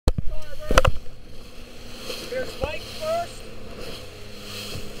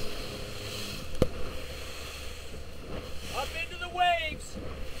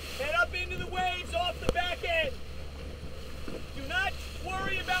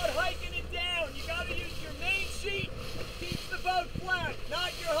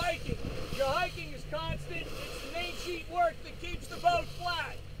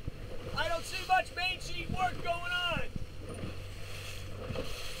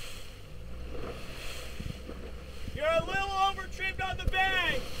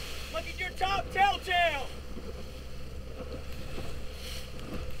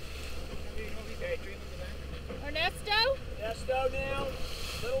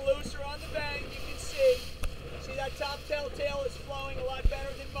telltale is flowing a lot better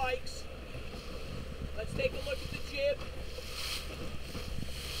than Mike's. Let's take a look at the jib.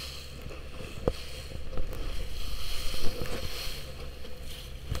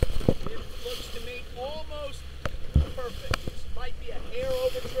 It looks to me almost perfect. This might be a hair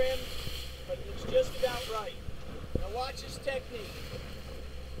over trimmed, but it looks just about right. Now watch his technique.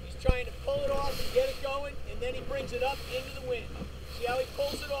 He's trying to pull it off and get it going, and then he brings it up into the wind. See how he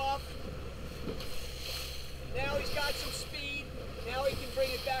pulls it off? Now he's got some speed. Now he can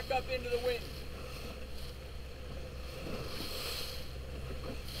bring it back up into the wind.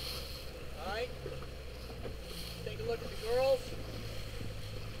 All right. Take a look at the girls.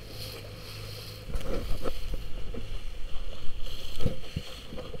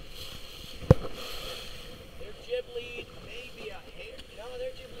 Their jib lead may be a hair. No,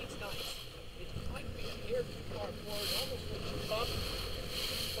 their jib lead's nice. It might be a hair too far forward. It almost looks up.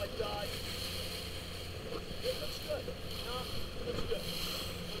 But it looks good. No, it looks good. It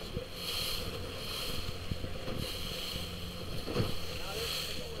looks good. Now they're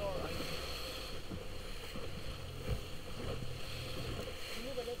going all right.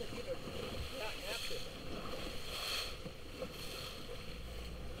 Yeah, you have to.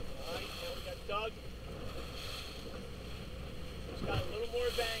 All right, now we got Doug. He's got a little more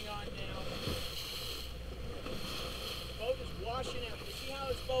bang on now. The boat is washing out. You see how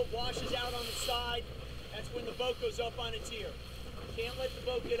this boat washes out on the side? That's when the boat goes up on its ear. You can't let the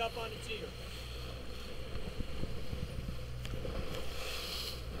boat get up on its ear.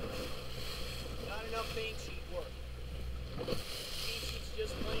 Not enough main sheet work. Main sheet's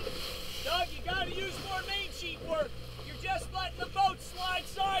just plain. Doug, you gotta use more main sheet work. You're just letting the boat slide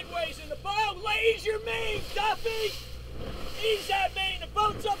sideways in the boat. Ease your main, Duffy! Ease that main, the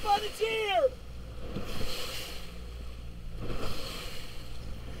boat's up on its ear!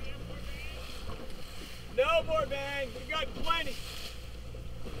 No more bang, we got plenty.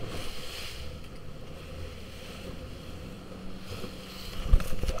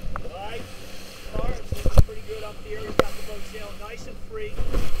 Alright, Car's looking pretty good up here. He's got the boat sailing nice and free.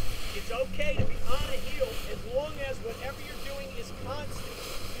 It's okay to be on a heel as long as whatever you're doing is constant.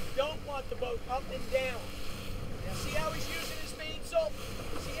 You don't want the boat up and down. Now see how he's using his mainsail?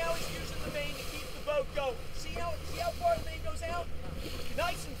 See how he's using the main to keep the boat going? See how far the main goes out?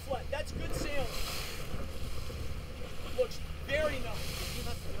 Nice and flat. That's good sailing. Looks very nice.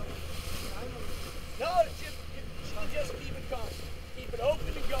 No, she can just keep it calm. Keep it open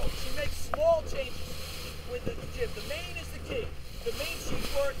and go. She makes small changes with the jib. The main is the key. The main sheet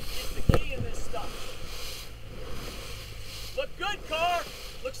work is the key in this stuff. Look good, Car.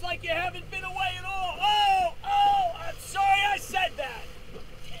 Looks like you haven't been away at all. Oh, I'm sorry I said that.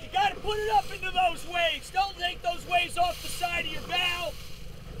 You got to put it up into those waves. Don't take those waves off the side of your bow.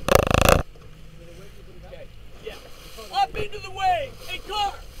 Okay, yeah. Up into the wave. Hey,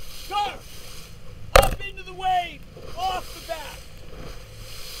 Car,